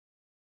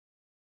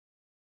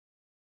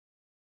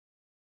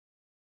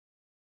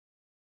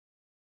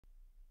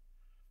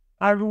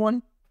Hi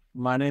everyone,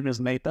 my name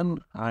is Nathan.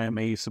 I am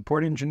a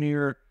support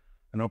engineer,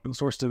 an open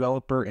source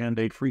developer, and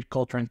a free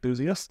culture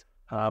enthusiast.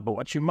 But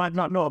what you might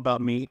not know about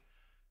me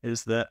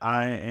is that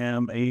I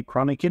am a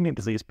chronic kidney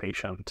disease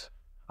patient.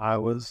 I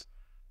was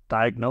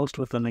diagnosed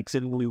with an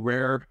exceedingly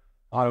rare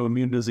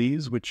autoimmune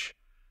disease, which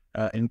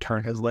in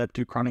turn has led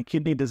to chronic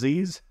kidney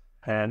disease,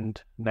 and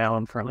now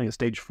I'm currently at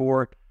stage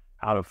 4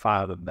 out of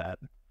 5 of that.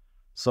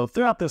 So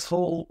throughout this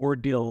whole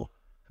ordeal,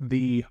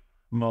 the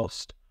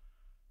most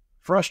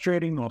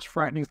frustrating, the most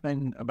frightening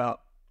thing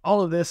about all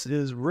of this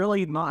is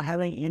really not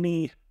having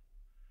any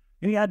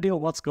idea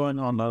what's going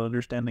on, not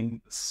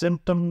understanding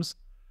symptoms,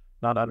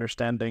 not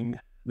understanding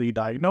the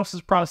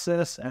diagnosis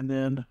process, and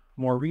then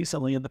more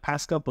recently, in the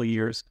past couple of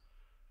years,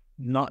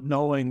 not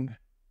knowing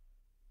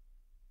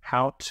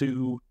how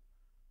to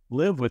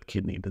live with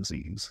kidney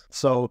disease.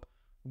 So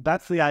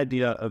that's the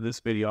idea of this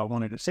video. I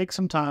wanted to take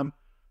some time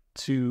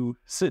to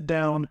sit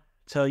down,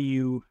 tell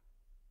you,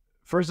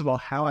 first of all,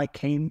 how I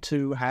came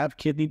to have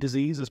kidney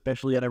disease,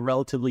 especially at a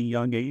relatively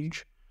young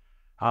age,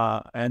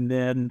 and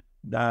then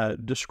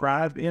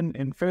describe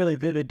in fairly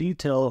vivid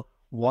detail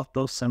what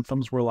those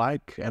symptoms were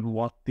like and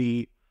what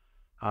the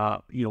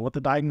what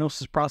the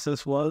diagnosis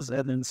process was,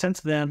 and then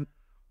since then,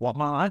 what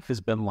my life has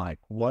been like,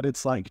 what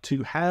it's like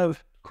to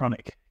have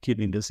chronic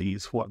kidney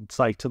disease, what it's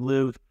like to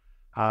live,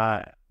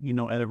 at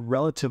a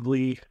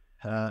relatively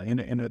in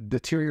a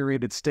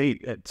deteriorated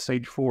state at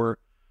stage 4.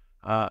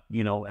 As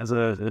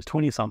a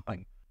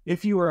 20-something.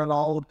 If you are at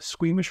all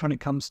squeamish when it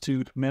comes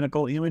to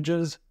medical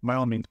images, by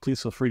all means,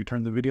 please feel free to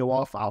turn the video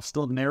off. I'll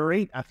still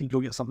narrate. I think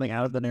you'll get something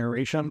out of the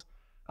narration.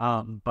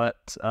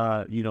 But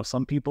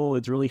some people,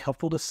 it's really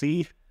helpful to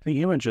see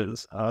the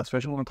images,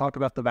 especially when I talk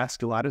about the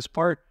vasculitis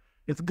part.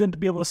 It's good to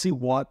be able to see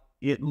what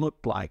it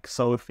looked like.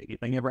 So if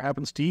anything ever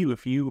happens to you,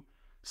 if you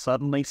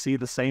suddenly see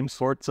the same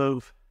sorts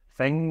of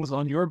things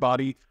on your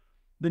body,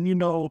 then you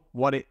know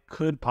what it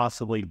could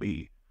possibly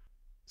be.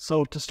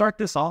 So to start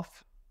this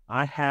off,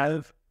 I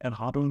have an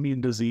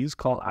autoimmune disease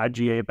called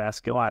IgA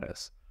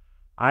Vasculitis.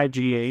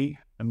 IgA,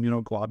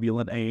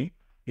 immunoglobulin A,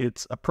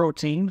 it's a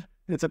protein,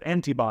 it's an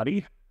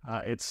antibody.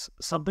 It's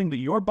something that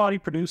your body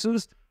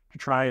produces to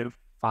try to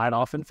fight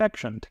off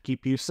infection, to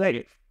keep you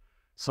safe.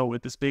 So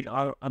with this big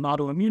an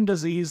autoimmune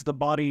disease, the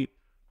body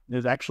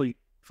is actually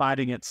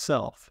fighting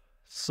itself.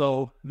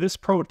 So this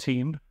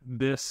protein,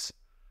 this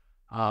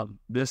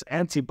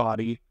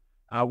antibody,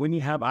 when you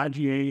have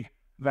IgA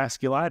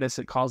vasculitis,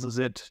 it causes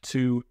it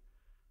to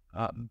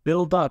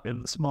build up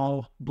in the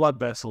small blood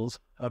vessels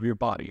of your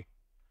body.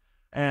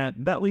 And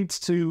that leads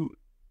to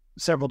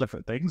several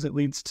different things. It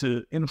leads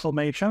to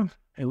inflammation.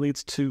 It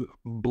leads to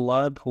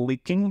blood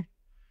leaking.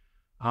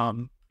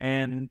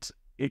 And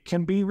it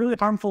can be really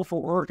harmful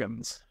for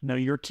organs. Now,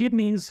 your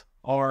kidneys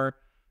are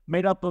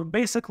made up of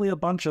basically a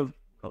bunch of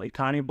really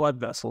tiny blood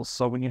vessels.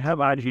 So when you have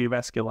IgA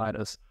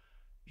vasculitis,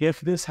 if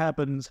this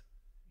happens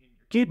in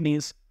your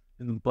kidneys,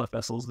 in the blood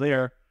vessels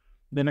there,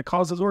 then it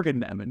causes organ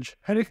damage,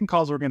 and it can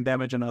cause organ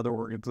damage in other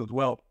organs as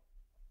well.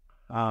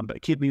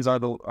 But kidneys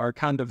are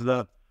kind of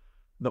the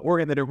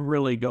organ that it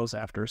really goes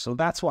after. So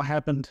that's what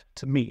happened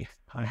to me.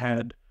 I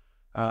had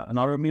an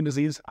autoimmune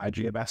disease,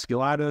 IgA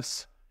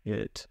vasculitis.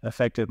 It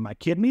affected my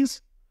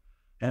kidneys,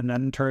 and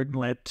then in turn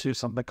led to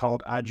something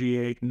called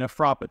IgA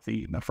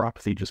nephropathy.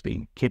 Nephropathy just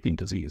being kidney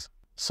disease.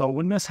 So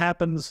when this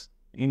happens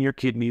in your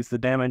kidneys, the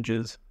damage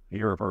is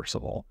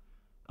irreversible.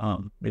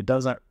 It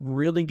doesn't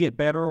really get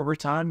better over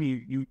time.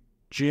 You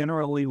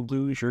generally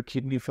lose your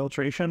kidney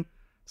filtration.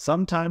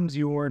 Sometimes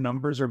your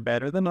numbers are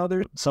better than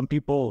others. Some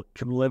people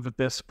can live with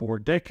this for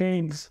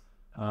decades.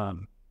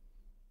 Some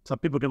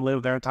people can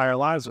live their entire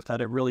lives without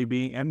it really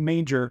being a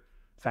major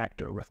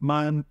factor. With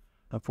mine,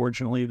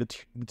 unfortunately, the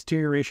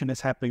deterioration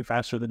is happening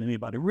faster than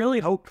anybody really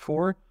hoped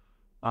for,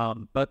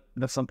 but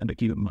that's something to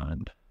keep in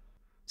mind.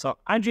 So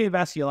IgA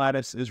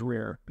vasculitis is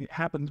rare. It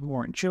happens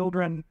more in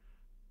children,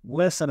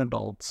 less in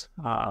adults.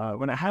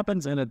 When it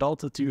happens in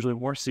adults, it's usually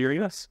more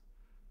serious.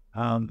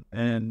 And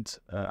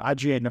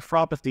IgA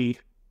nephropathy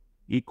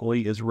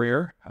equally is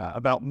rare.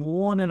 About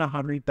 1 in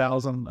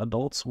 100,000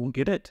 adults will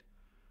get it.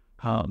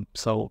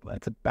 So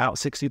that's about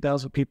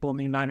 60,000 people in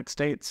the United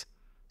States.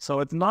 So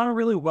it's not a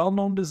really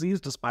well-known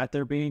disease, despite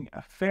there being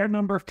a fair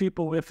number of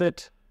people with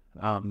it.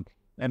 And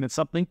it's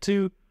something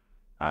to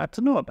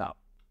know about.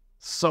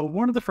 So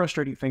one of the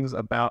frustrating things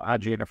about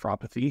IgA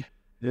nephropathy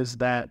is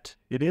that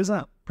it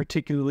isn't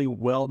particularly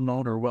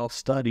well-known or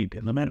well-studied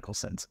in the medical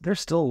sense. There's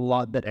still a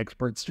lot that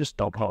experts just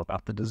don't know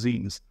about the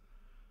disease.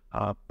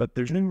 But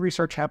there's new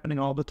research happening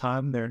all the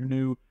time. There are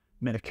new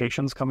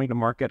medications coming to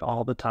market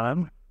all the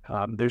time.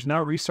 There's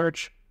now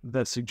research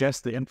that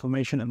suggests the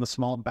inflammation in the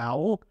small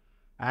bowel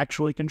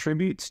actually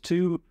contributes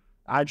to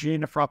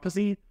IgA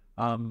nephropathy.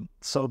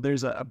 So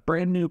there's a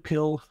brand new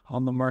pill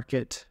on the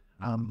market.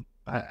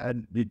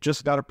 It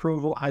just got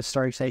approval. I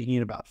started taking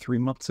it about 3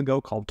 months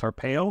ago, called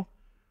Tarpeo,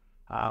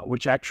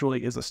 which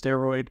actually is a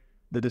steroid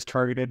that is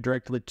targeted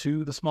directly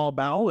to the small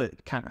bowel.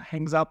 It kind of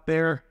hangs out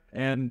there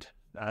and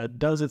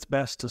does its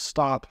best to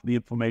stop the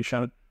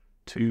inflammation,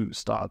 to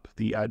stop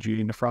the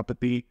IgA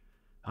nephropathy.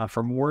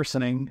 from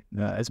worsening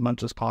as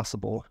much as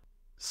possible.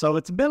 So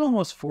it's been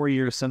almost 4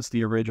 years since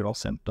the original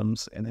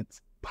symptoms, and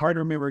it's hard to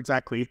remember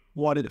exactly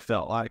what it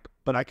felt like,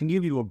 but I can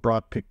give you a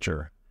broad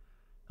picture.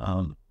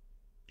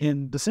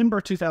 In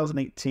December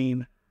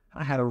 2018,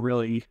 I had a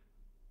really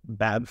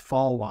bad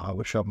fall while I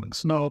was shoveling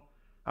snow.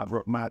 I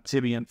broke my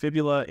tibia and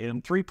fibula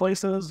in 3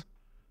 places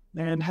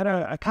and had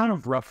a kind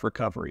of rough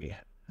recovery.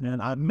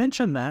 And I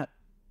mention that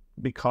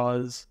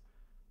because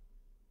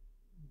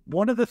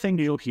one of the things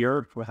you'll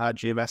hear with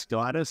IgA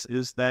vasculitis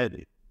is that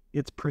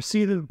it's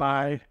preceded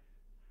by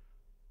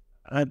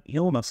an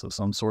illness of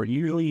some sort.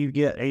 Usually you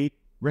get a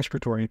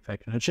respiratory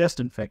infection, a chest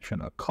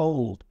infection, a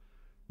cold,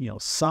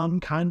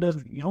 some kind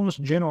of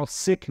almost general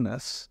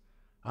sickness,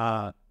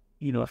 a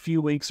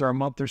few weeks or a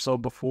month or so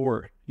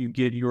before you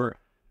get your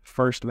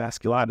first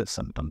vasculitis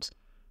symptoms.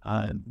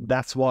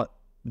 That's what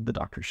the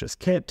doctors just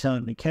kept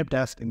telling me, kept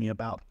asking me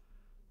about.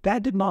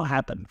 That did not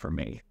happen for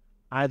me.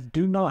 I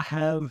do not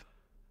have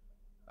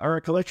a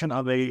recollection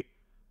of an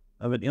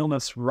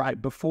illness right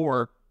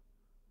before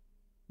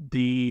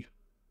the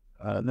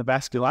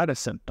vasculitis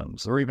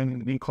symptoms, or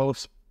even in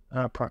close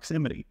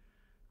proximity.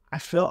 I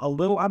felt a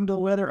little under the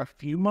weather a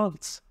few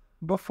months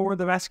before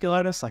the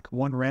vasculitis, like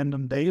one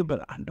random day,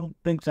 but I don't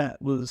think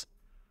that was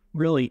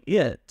really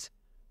it.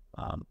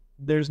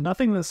 There's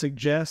nothing that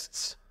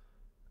suggests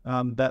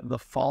that the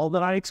fall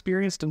that I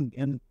experienced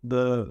in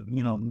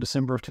the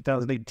December of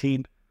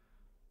 2018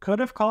 could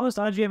have caused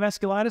IgA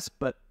vasculitis,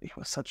 but it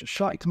was such a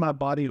shock to my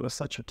body. It was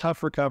such a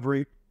tough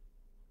recovery,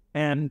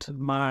 and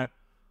my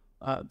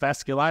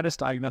vasculitis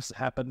diagnosis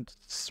happened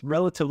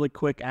relatively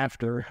quick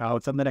after,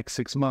 within the next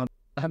 6 months.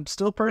 I'm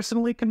still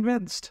personally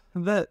convinced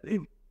that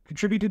it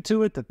contributed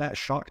to it, that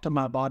shock to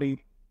my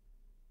body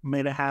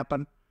made it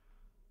happen.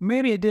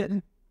 Maybe it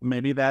didn't.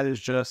 Maybe that is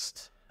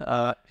just,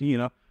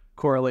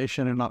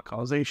 correlation and not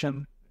causation.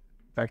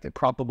 In fact, it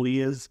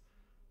probably is.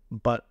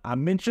 But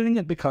I'm mentioning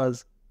it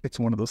because it's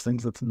one of those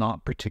things that's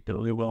not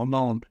particularly well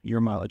known. Your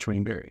mileage may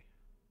vary.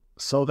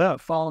 So that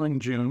following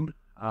June,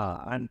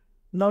 I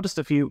noticed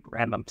a few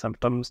random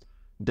symptoms.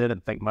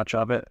 Didn't think much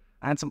of it.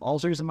 I had some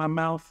ulcers in my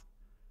mouth.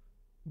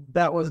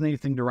 That wasn't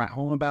anything to write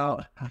home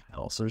about. I had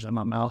ulcers in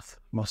my mouth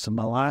most of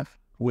my life,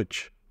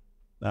 which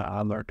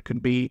I learned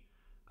could be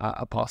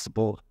a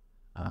possible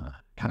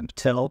kind of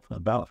tell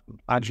about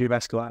IgA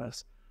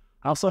vasculitis.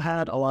 I also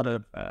had a lot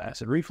of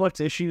acid reflux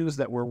issues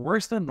that were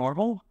worse than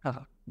normal,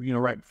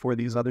 right before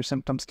these other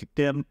symptoms kicked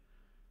in.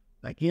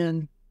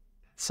 Again,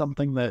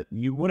 something that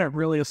you wouldn't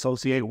really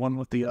associate one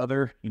with the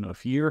other.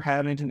 If you're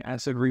having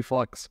acid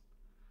reflux,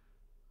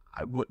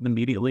 I wouldn't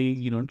immediately,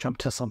 jump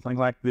to something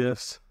like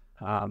this.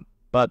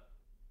 But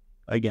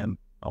again,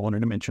 I wanted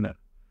to mention it.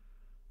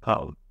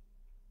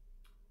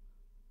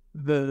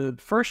 The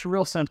first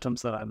real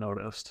symptoms that I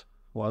noticed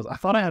was I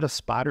thought I had a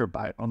spider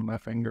bite on my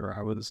finger.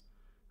 I was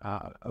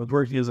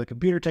working as a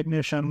computer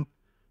technician,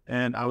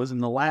 and I was in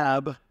the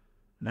lab,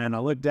 and I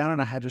looked down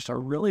and I had just a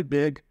really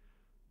big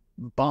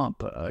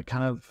bump, it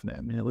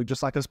looked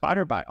just like a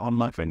spider bite on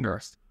my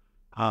fingers.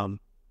 Kind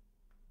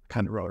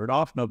of wrote it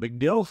off, no big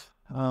deal.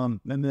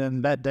 And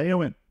then that day I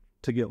went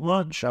to get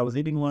lunch. I was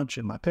eating lunch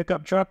in my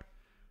pickup truck,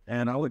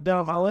 and I looked down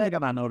at my leg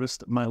and I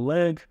noticed my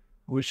leg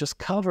was just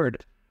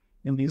covered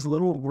in these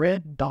little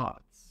red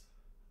dots,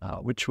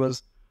 which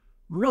was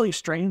really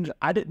strange.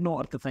 I didn't know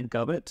what to think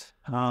of it.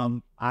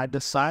 I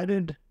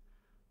decided,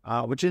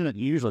 which isn't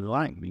usually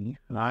like me,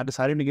 and I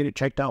decided to get it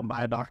checked out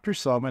by a doctor.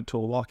 So I went to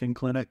a walk-in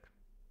clinic.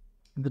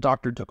 The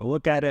doctor took a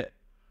look at it.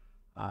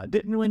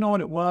 Didn't really know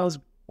what it was.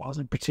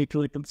 Wasn't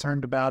particularly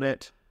concerned about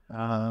it.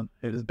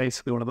 It was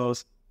basically one of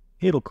those,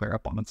 it'll clear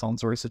up on its own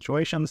sort of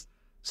situations.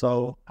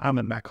 So I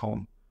went back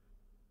home.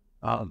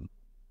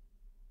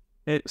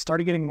 It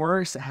started getting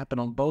worse. It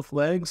happened on both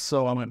legs.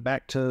 So I went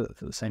back to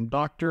the same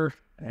doctor,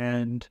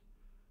 and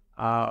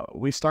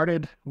we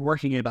started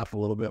working it up a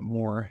little bit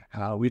more.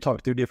 We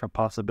talked through different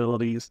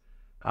possibilities.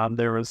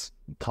 There was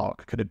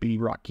talk, could it be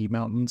Rocky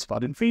Mountain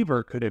spotted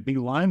fever? Could it be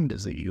Lyme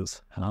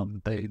disease?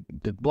 They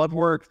did blood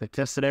work, they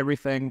tested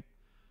everything.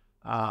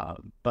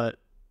 But,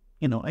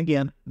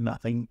 again,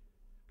 nothing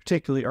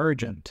particularly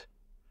urgent.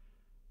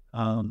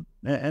 And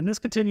this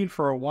continued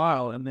for a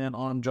while. And then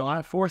on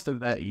July 4th of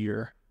that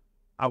year,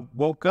 I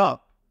woke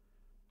up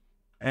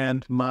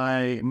and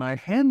my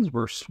hands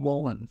were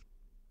swollen,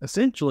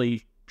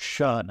 essentially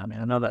shut. I mean,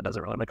 I know that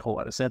doesn't really make a whole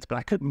lot of sense, but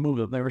I couldn't move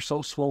them. They were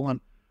so swollen,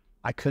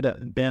 I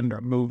couldn't bend or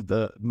move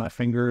my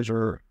fingers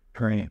or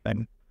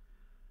anything.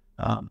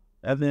 And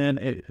then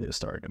it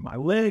started in my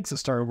legs. It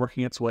started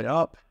working its way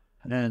up.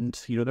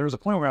 And, there was a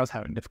point where I was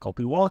having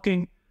difficulty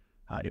walking.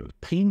 It was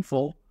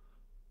painful.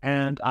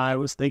 And I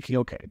was thinking,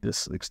 okay,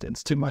 this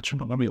extends too much. I'm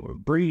not going to be able to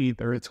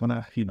breathe, or it's going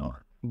to,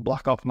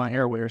 block off my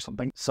airway or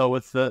something. So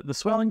with the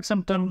swelling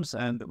symptoms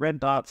and the red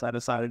dots, I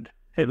decided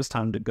it was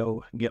time to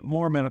go get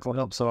more medical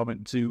help. So I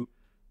went to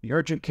the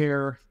urgent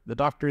care, the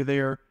doctor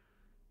there,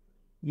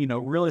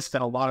 really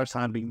spent a lot of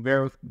time being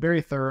very,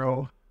 very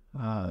thorough,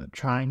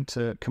 trying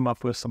to come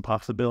up with some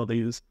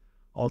possibilities.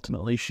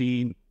 Ultimately,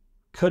 she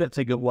couldn't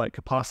think of what it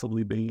could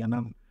possibly be. And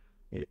I'm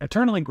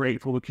eternally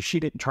grateful because she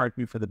didn't charge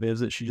me for the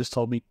visit. She just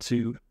told me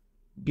to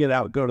get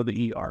out, go to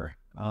the ER.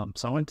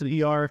 So I went to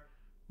the ER.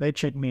 They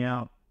checked me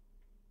out.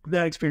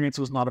 That experience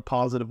was not a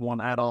positive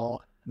one at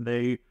all.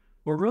 They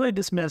were really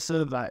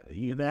dismissive.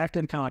 They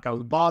acted kind of like I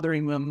was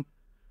bothering them.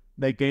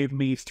 They gave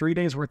me 3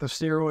 days worth of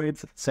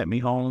steroids, sent me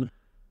home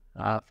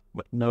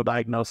with no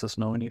diagnosis,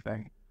 no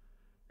anything.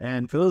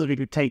 And for those of you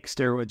who take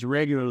steroids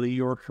regularly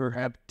or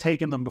have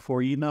taken them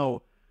before, you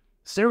know,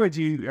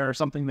 steroids are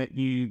something that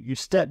you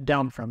step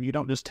down from. You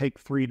don't just take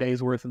 3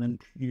 days worth and then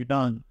you're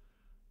done.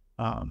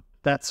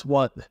 That's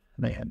what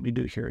they had me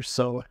do here.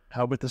 So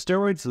with the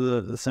steroids,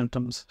 the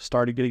symptoms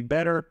started getting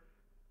better.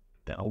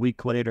 Then a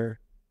week later,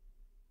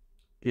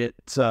 it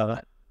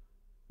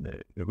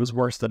was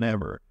worse than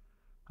ever.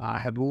 I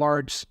had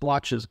large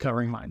splotches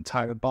covering my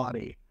entire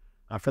body.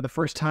 For the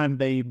first time,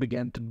 they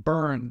began to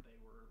burn. They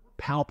were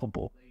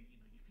palpable. If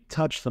you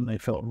touched them, they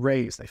felt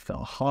raised. They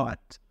felt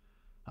hot.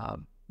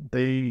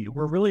 They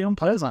were really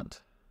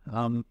unpleasant.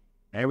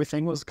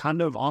 Everything was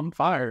kind of on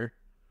fire.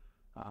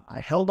 I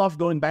held off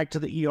going back to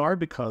the ER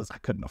because I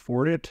couldn't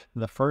afford it.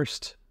 The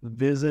first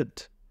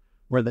visit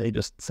where they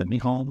just sent me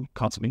home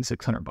cost me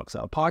 $600 out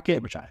of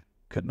pocket, which I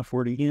couldn't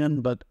afford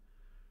again. But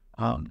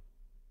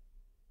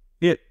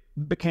it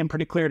became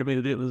pretty clear to me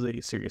that it was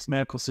a serious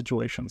medical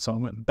situation. So I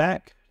went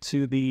back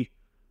to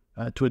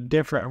to a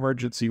different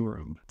emergency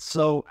room.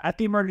 So at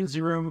the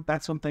emergency room,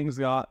 that's when things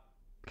got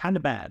kind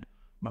of bad.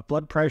 My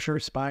blood pressure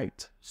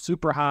spiked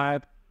super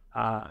high.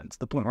 It's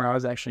the point where I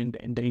was actually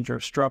in danger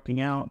of stroking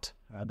out.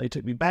 They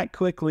took me back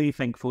quickly,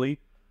 thankfully,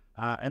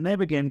 and they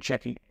began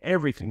checking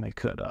everything they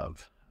could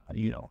of,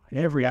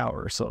 every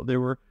hour or so. There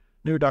were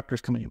new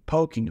doctors coming and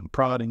poking and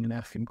prodding and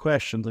asking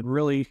questions and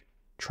really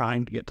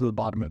trying to get to the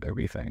bottom of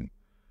everything.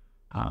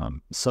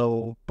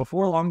 So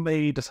before long,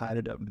 they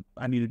decided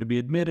I needed to be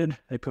admitted.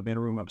 They put me in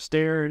a room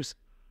upstairs.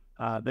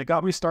 They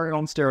got me started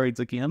on steroids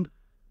again,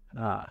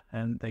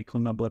 and they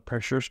cleaned my blood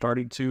pressure,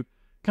 starting to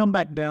come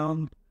back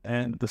down,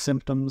 and the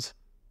symptoms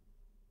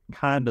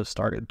kind of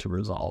started to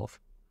resolve.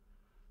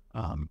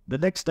 The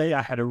next day,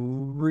 I had a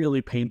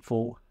really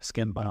painful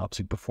skin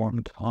biopsy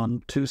performed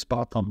on 2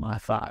 spots on my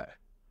thigh.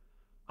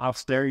 I'll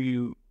spare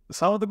you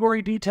some of the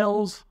gory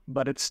details,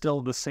 but it's still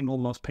the single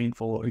most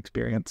painful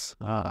experience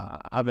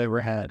I've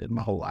ever had in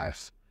my whole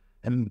life.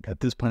 And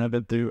at this point, I've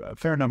been through a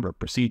fair number of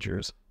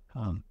procedures.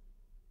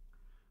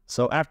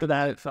 So after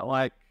that, it felt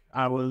like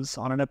I was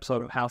on an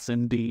episode of House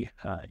MD.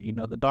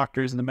 The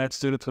doctors and the med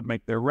students would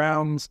make their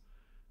rounds,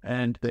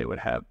 and they would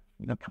have,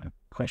 kind of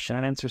question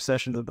and answer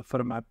sessions at the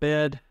foot of my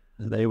bed.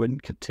 They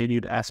would continue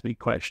to ask me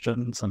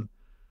questions and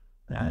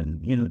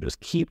just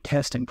keep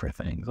testing for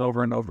things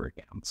over and over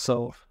again.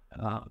 So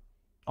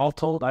all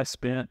told, I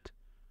spent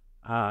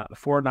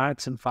 4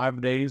 nights and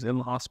 5 days in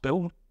the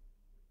hospital.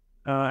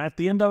 At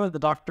the end of it, the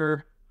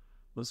doctor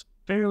was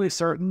fairly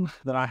certain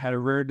that I had a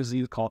rare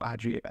disease called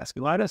IgA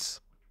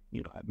Vasculitis.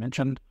 I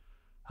mentioned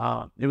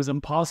it was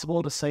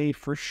impossible to say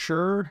for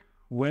sure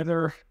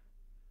whether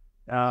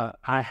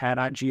I had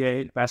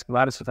IgA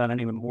vasculitis without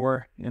an even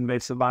more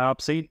invasive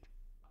biopsy.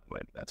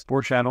 That's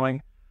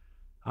foreshadowing.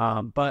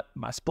 But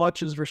my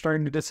splotches were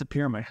starting to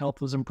disappear. My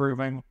health was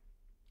improving.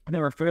 And they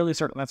were fairly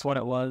certain that's what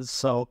it was.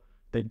 So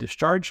they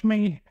discharged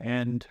me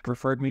and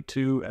referred me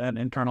to an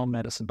internal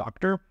medicine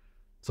doctor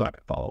so I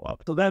could follow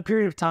up. So that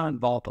period of time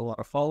involved a lot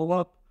of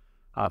follow-up.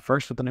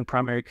 First with a new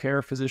primary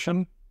care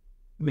physician,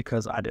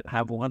 because I didn't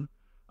have one.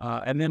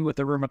 And then with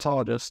a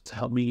rheumatologist to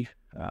help me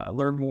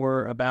learn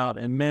more about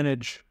and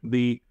manage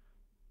the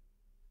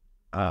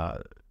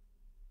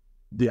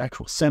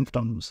actual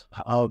symptoms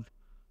of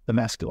the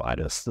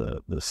vasculitis,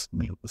 the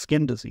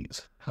skin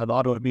disease, the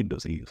autoimmune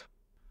disease.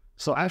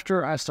 So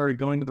after I started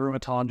going to the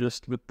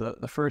rheumatologist with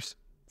the first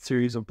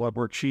series of blood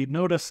work, she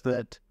noticed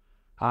that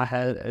I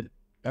had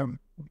a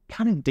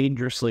kind of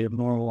dangerously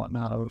abnormal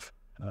amount of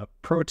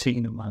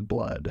protein in my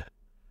blood.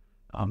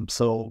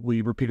 So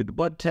we repeated the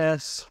blood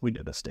tests. We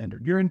did a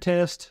standard urine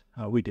test.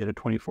 We did a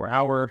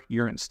 24-hour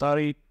urine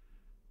study.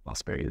 I'll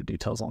spare you the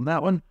details on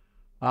that one.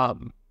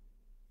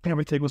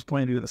 Everything was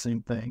pointing to the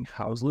same thing.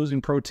 I was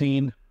losing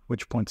protein,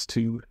 which points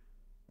to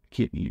a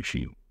kidney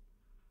issue.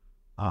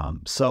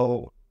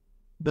 So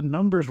the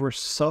numbers were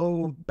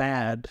so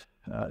bad.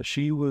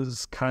 She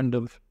was kind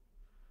of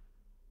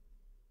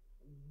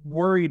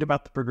worried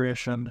about the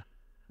progression,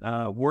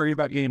 worried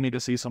about getting me to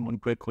see someone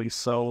quickly.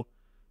 So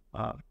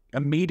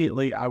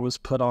immediately I was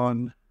put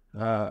on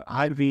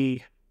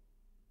IV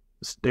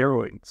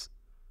steroids,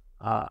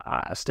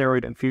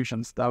 steroid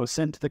infusions. I was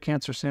sent to the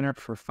cancer center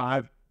for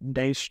 5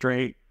 days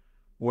straight,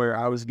 where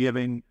I was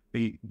given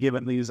these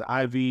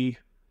IV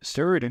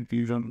steroid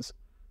infusions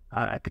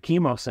at the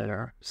chemo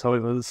center. So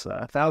it was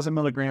 1,000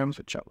 milligrams,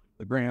 which was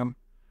a gram,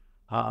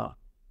 of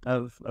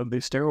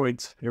these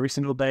steroids every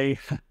single day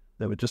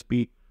that would just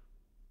be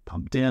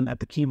pumped in at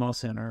the chemo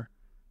center.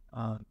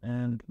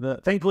 And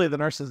thankfully the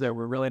nurses there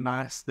were really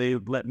nice. They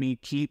let me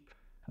keep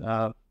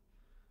the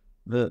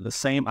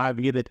same IV.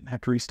 They didn't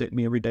have to restick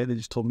me every day. They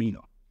just told me,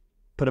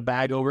 put a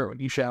bag over it when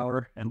you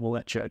shower and we'll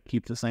let you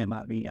keep the same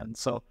IV in.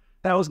 So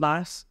that was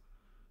nice.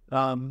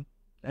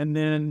 And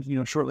then,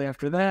 shortly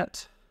after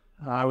that,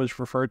 I was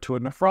referred to a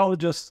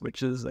nephrologist,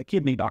 which is a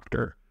kidney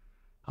doctor.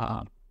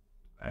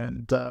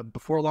 And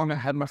before long, I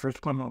had my first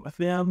appointment with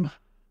them,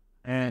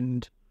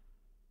 and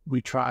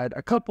we tried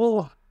a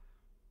couple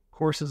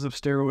courses of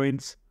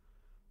steroids.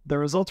 The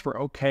results were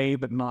okay,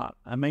 but not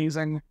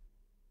amazing.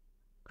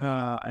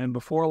 And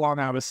before long,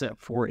 I was sent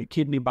for a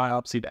kidney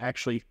biopsy to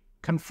actually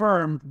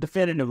confirm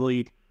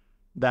definitively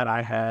that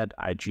I had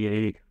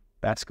IgA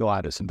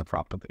vasculitis and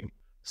nephropathy.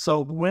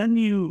 So when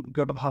you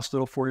go to the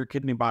hospital for your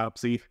kidney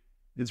biopsy,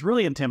 it's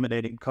really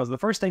intimidating because the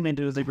first thing they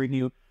do is they bring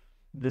you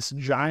this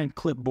giant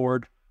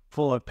clipboard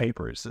full of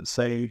papers that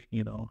say,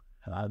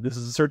 this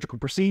is a surgical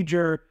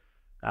procedure.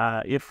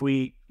 If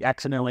we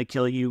accidentally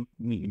kill you,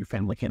 your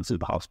family can't sue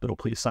the hospital.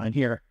 Please sign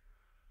here.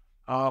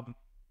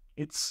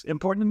 It's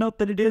important to note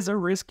that it is a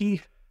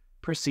risky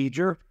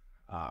procedure.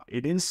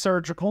 It is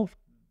surgical.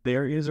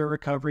 There is a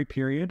recovery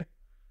period.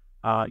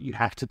 You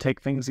have to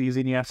take things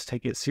easy and you have to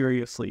take it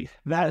seriously.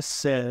 That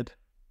said,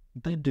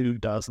 they do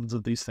dozens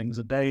of these things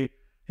a day.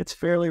 It's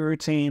fairly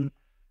routine.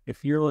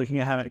 If you're looking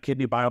at having a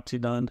kidney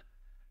biopsy done,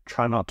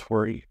 try not to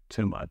worry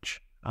too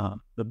much.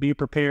 But be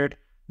prepared.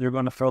 They're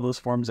going to throw those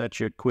forms at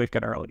you quick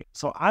and early.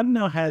 So I've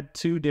now had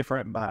 2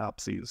 different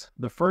biopsies.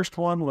 The first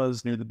one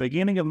was near the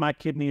beginning of my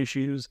kidney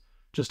issues,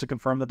 just to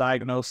confirm the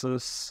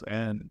diagnosis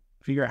and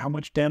figure out how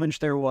much damage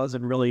there was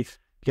and really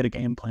get a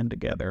game plan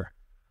together.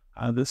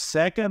 The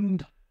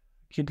second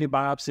kidney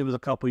biopsy was a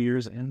couple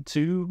years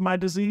into my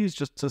disease,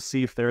 just to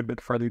see if there had been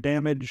further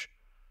damage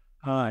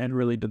and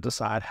really to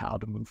decide how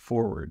to move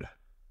forward.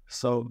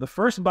 So the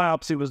first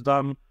biopsy was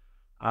done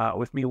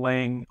with me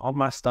laying on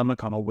my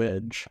stomach on a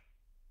wedge,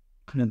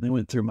 and then they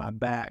went through my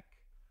back.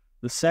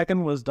 The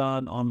second was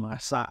done on my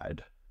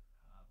side.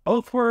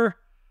 Both were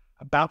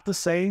about the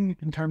same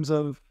in terms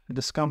of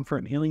discomfort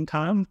and healing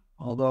time,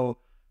 although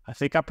I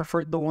think I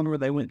preferred the one where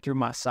they went through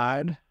my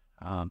side,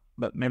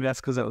 but maybe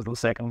that's because that was the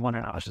second one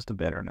and I was just a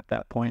veteran at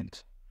that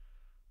point.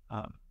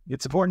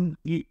 It's important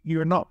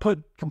you're not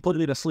put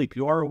completely to sleep.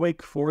 You are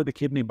awake for the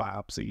kidney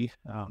biopsy.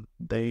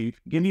 They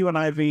give you an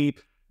IV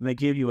and they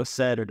give you a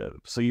sedative,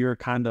 so you're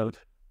kind of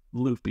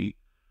loopy.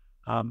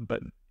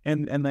 But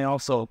they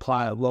also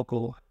apply a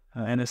local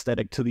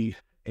anesthetic to the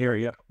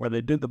area where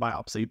they did the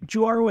biopsy, but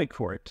you are awake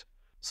for it.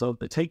 So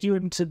they take you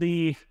into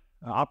the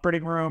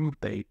operating room.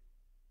 They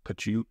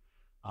put you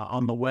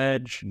on the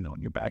wedge, on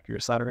your back or your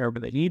side or wherever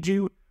they need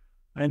you,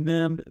 and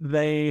then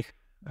they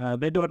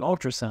do an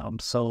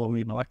ultrasound. So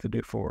like to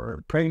do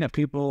for pregnant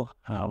people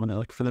when they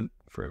look for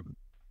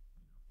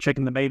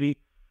checking the baby.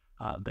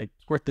 They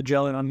squirt the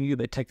gel in on you.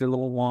 They take their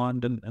little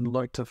wand and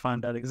look to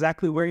find out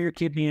exactly where your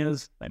kidney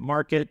is. They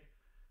mark it.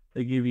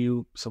 They give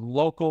you some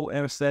local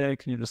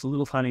anesthetic, just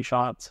little tiny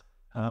shots.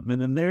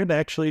 And then they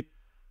actually,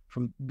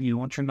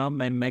 once you're numb,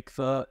 they make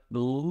the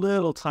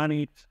little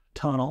tiny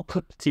tunnel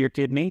to your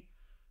kidney.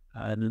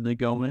 And then they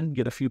go in,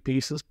 get a few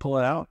pieces, pull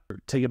it out,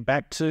 take it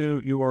back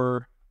to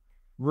your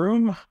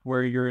room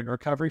where you're in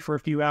recovery for a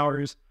few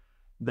hours.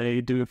 They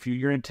do a few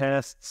urine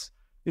tests.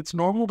 It's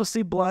normal to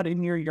see blood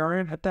in your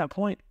urine at that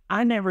point.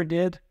 I never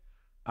did,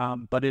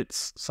 but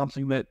it's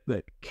something that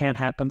can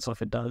happen. So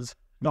if it does,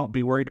 don't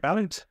be worried about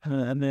it.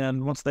 And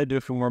then once they do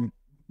a few more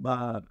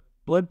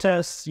blood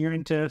tests,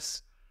 urine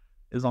tests,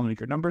 as long as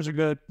your numbers are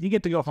good, you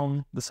get to go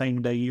home the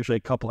same day, usually a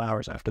couple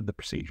hours after the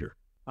procedure.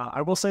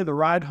 I will say the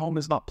ride home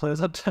is not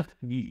pleasant.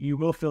 You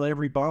will feel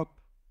every bump.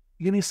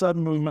 Any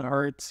sudden movement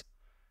hurts.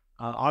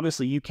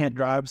 Obviously, you can't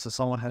drive, so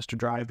someone has to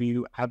drive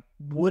you. I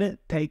wouldn't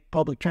take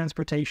public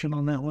transportation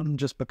on that one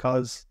just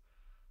because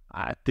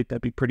I think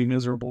that'd be pretty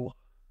miserable.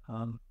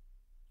 And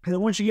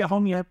then once you get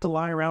home, you have to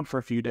lie around for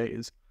a few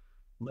days.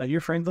 Let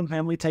your friends and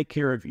family take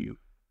care of you.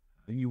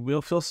 You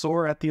will feel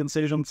sore at the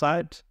incision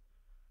site.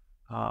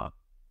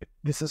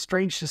 This is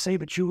strange to say,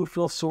 but you will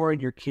feel sore in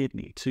your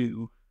kidney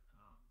too.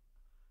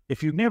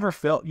 If you've never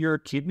felt your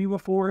kidney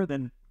before,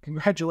 then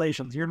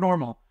congratulations, you're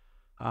normal.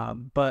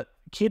 But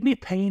kidney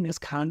pain is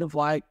kind of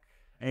like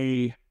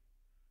a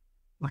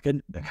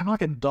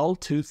dull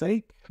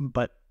toothache,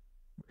 but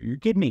your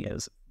kidney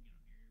is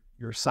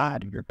your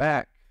side of your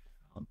back.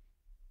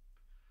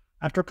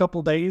 After a couple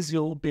of days,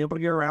 you'll be able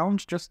to get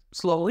around just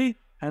slowly,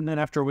 and then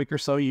after a week or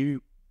so,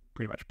 you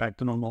pretty much back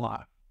to normal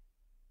life.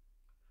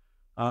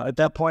 At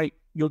that point,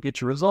 you'll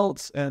get your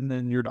results, and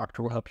then your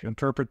doctor will help you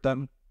interpret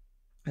them.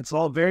 It's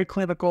all very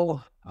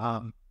clinical,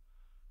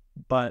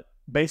 but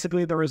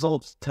basically the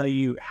results tell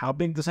you how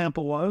big the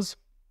sample was,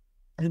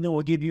 and then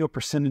we'll give you a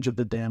percentage of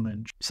the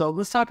damage. So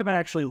let's talk about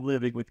actually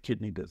living with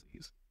kidney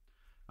disease.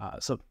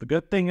 So the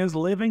good thing is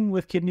living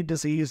with kidney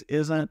disease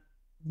isn't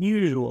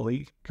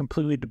usually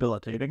completely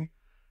debilitating.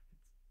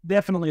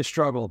 Definitely a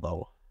struggle,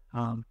 though.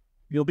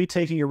 You'll be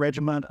taking a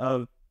regimen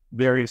of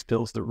various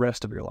pills the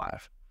rest of your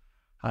life.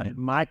 In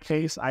my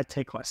case, I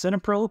take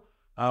lisinopril,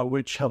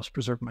 which helps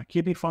preserve my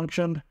kidney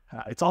function.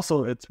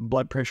 It's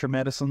blood pressure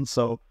medicine,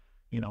 so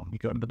you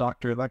go to the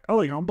doctor like,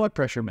 oh, you're on blood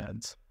pressure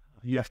meds.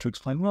 You have to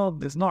explain, well,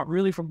 it's not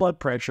really for blood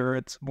pressure,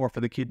 it's more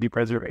for the kidney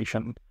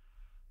preservation.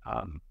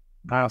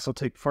 I also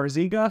take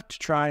Farxiga to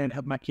try and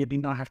help my kidney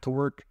not have to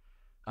work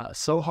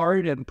so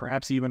hard and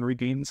perhaps even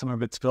regain some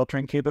of its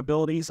filtering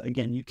capabilities.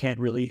 Again, you can't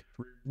really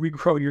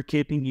regrow your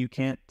kidney. You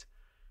can't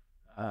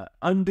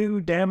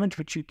undo damage,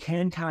 but you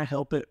can kind of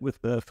help it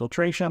with the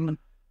filtration.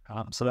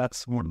 So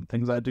that's one of the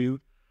things I do.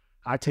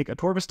 I take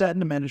atorvastatin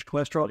to manage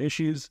cholesterol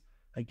issues.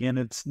 Again,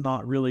 it's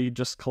not really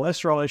just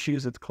cholesterol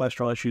issues. It's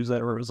cholesterol issues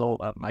that are a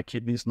result of my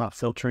kidneys not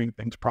filtering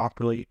things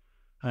properly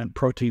and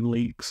protein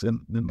leaks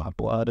in my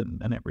blood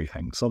and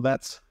everything.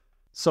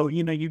 So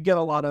you get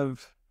a lot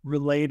of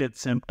related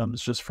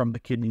symptoms just from the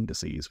kidney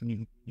disease.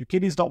 When your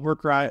kidneys don't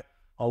work right,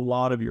 a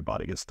lot of your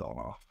body gets thrown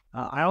off.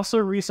 I also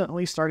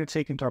recently started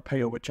taking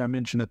Tarpeyo, which I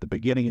mentioned at the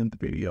beginning of the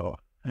video,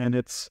 and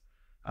it's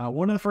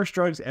one of the first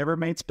drugs ever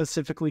made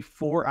specifically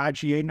for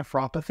IgA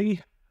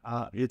nephropathy.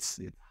 It's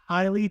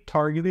highly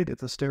targeted.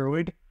 It's a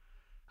steroid.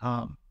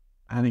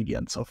 And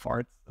again, so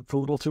far, it's a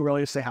little too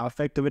early to say how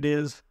effective it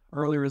is.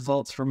 Early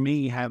results for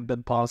me have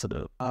been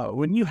positive.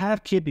 When you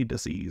have kidney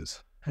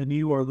disease and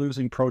you are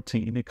losing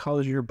protein, it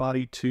causes your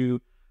body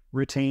to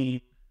retain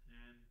and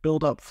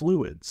build up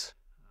fluids.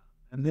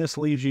 And this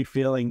leaves you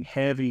feeling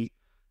heavy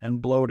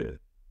and bloated.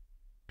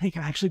 It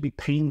can actually be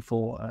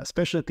painful,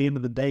 especially at the end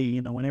of the day,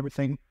 when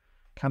everything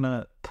kind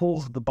of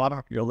pulls the bottom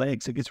of your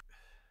legs. It gets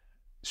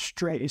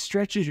straight. It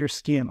stretches your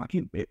skin. Like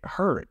it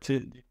hurts.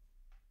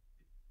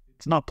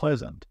 It's not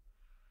pleasant.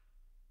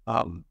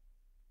 My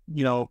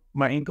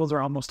ankles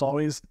are almost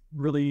always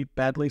really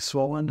badly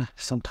swollen.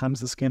 Sometimes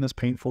the skin is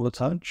painful to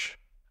touch.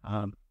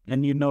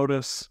 And you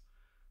notice,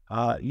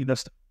 all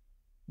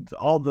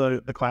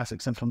the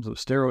classic symptoms of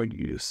steroid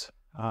use.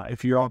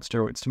 If you're on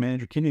steroids to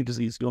manage your kidney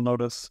disease, you'll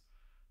notice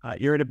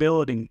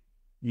irritability.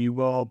 You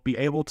will be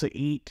able to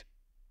eat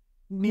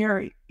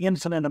near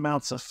infinite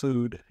amounts of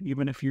food,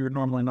 even if you're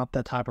normally not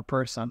that type of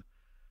person.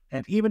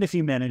 And even if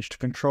you manage to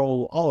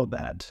control all of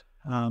that,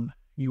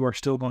 you are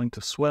still going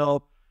to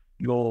swell.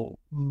 You'll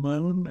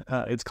moon.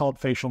 It's called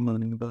facial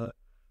mooning, but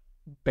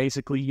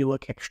basically you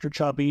look extra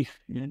chubby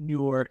in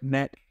your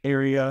neck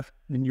area,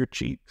 in your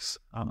cheeks,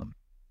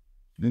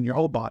 in your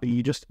whole body.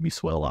 You just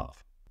swell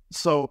off.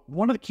 So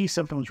one of the key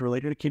symptoms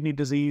related to kidney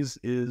disease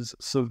is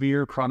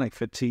severe chronic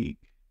fatigue.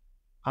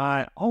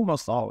 I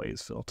almost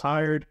always feel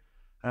tired,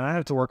 and I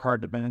have to work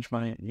hard to manage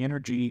my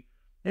energy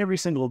every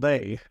single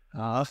day.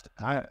 I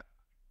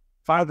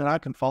find that I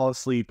can fall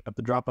asleep at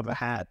the drop of a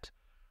hat,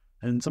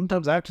 and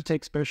sometimes I have to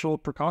take special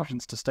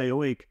precautions to stay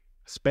awake,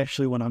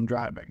 especially when I'm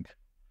driving.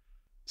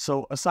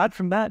 So aside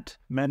from that,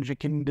 managing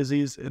kidney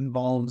disease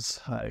involves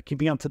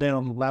keeping up to date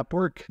on lab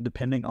work.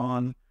 Depending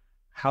on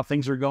how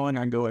things are going,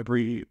 I go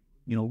every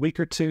week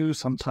or two,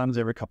 sometimes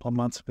every couple of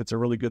months if it's a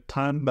really good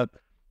time, but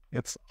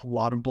it's a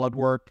lot of blood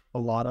work, a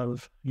lot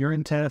of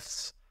urine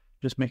tests,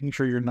 just making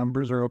sure your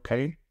numbers are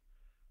okay.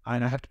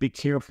 And I have to be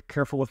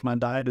careful with my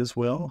diet as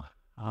well.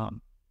 I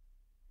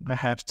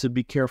have to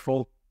be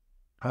careful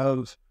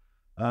of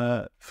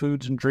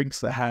foods and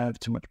drinks that have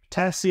too much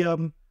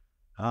potassium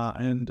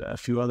and a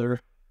few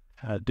other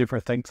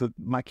different things that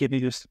my kidney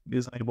just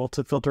isn't able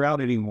to filter out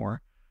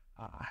anymore.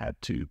 I had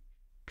to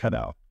cut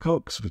out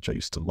Cokes, which I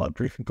used to love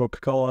drinking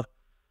Coca-Cola.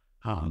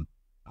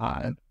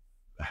 I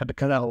had to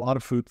cut out a lot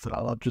of foods that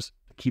I love just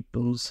to keep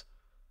those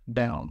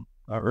down,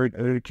 or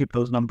keep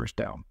those numbers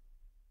down,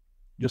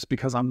 just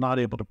because I'm not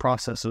able to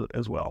process it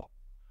as well.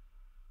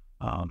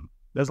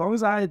 As long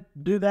as I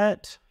do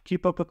that,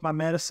 keep up with my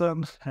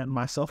medicine and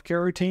my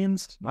self-care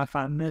routines, I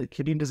find that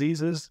kidney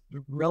disease is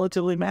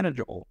relatively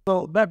manageable.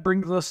 So that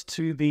brings us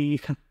to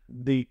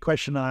the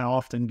question I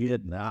often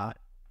get,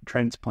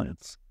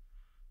 transplants.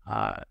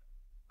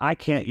 I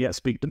can't yet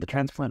speak to the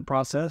transplant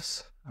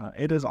process.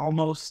 It is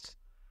almost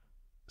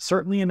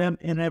certainly an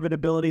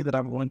inevitability that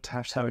I'm going to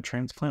have a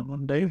transplant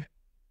one day.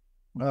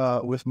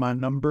 With my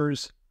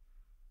numbers,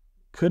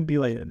 could be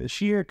later this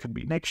year, could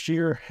be next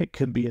year, it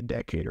could be a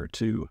decade or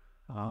two.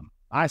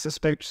 I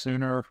suspect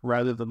sooner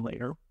rather than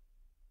later.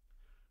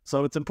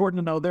 So it's important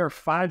to know there are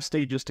 5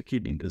 stages to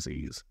kidney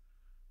disease.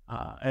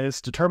 And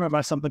it's determined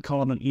by something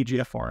called an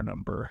EGFR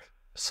number.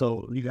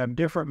 So you have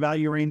different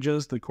value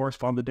ranges that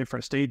correspond to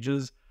different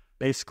stages.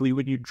 Basically,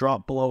 when you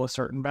drop below a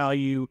certain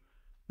value,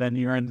 then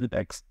you're in the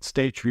next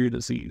stage for your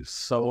disease.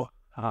 So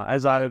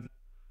as I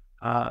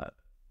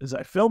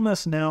film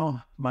this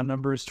now, my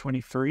number is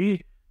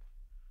 23.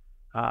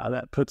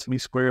 That puts me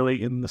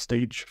squarely in the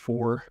stage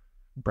 4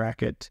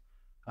 bracket.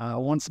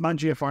 Once my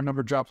GFR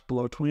number drops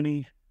below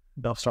 20,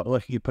 they'll start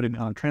looking at putting me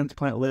on a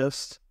transplant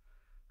list.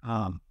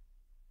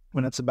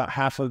 When it's about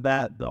half of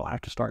that, they'll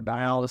have to start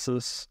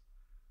dialysis.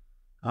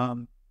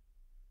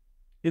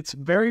 It's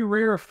very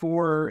rare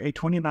for a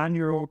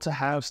 29-year-old to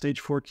have stage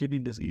 4 kidney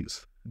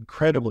disease.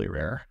 Incredibly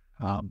rare.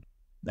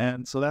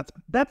 And so that's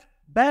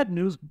bad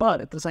news,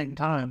 but at the same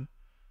time,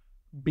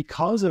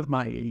 because of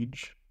my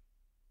age,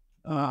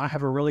 I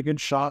have a really good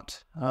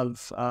shot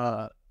of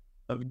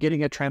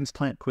getting a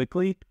transplant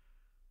quickly.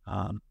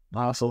 I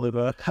also live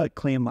a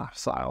clean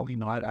lifestyle.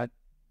 I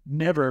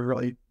never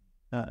really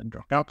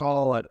drunk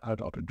alcohol. I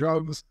don't do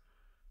drugs.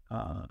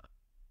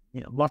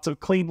 Lots of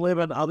clean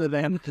living other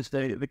than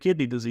the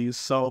kidney disease.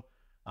 So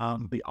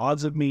The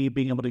odds of me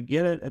being able to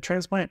get a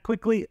transplant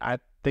quickly, I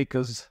think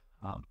is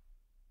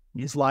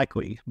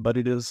likely, but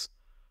it is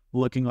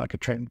looking like a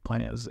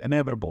transplant is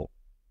inevitable.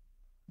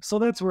 So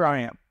that's where I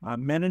am.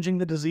 I'm managing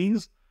the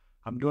disease.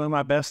 I'm doing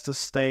my best to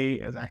stay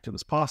as active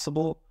as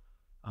possible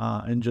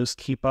and just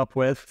keep up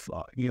with,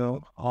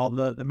 all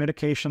the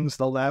medications,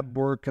 the lab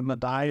work, and the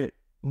diet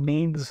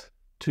needs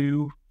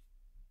to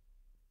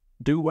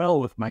do well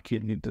with my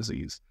kidney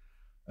disease.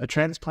 A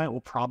transplant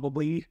will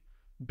probably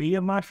be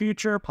in my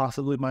future,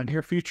 possibly my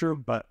near future,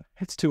 but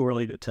it's too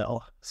early to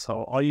tell.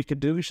 So all you can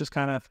do is just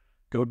kind of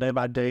go day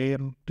by day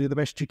and do the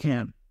best you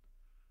can.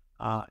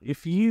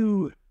 If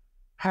you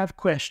have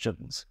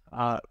questions,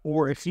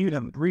 or if you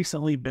have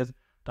recently been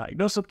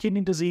diagnosed with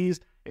kidney disease,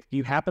 if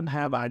you happen to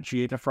have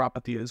IgA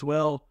nephropathy as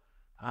well,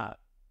 at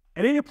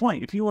any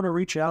point, if you want to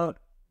reach out,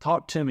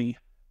 talk to me,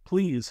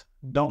 please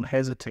don't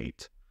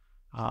hesitate.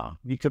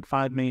 You can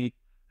find me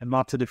in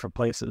lots of different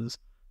places.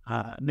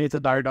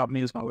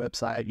 NathanDyer.me is my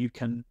website. You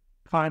can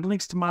find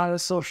links to my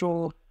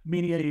social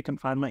media. You can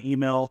find my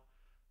email.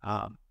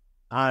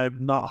 I'm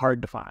not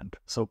hard to find.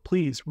 So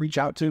please reach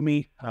out to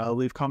me.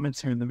 Leave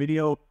comments here in the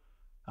video.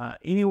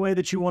 Any way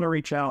that you want to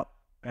reach out,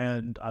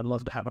 and I'd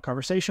love to have a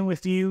conversation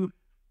with you,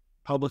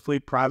 publicly,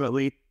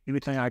 privately,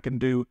 anything I can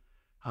do.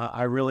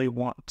 I really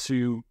want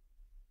to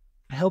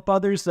help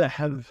others that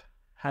have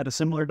had a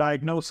similar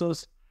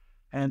diagnosis,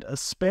 and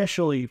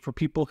especially for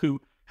people who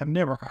have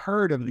never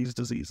heard of these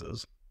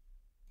diseases.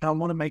 I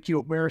want to make you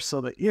aware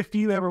so that if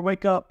you ever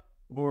wake up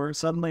or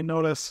suddenly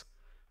notice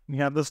you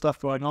have this stuff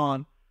going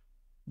on,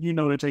 you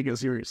know to take it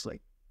seriously.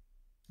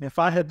 If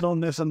I had known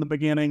this in the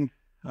beginning,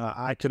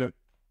 I could have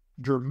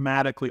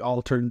dramatically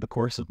altered the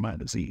course of my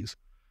disease.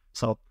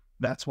 So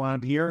that's why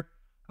I'm here.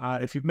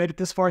 If you've made it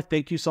this far,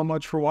 thank you so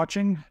much for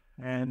watching,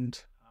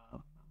 and I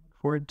look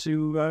forward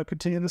to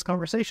continuing this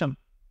conversation.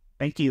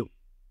 Thank you.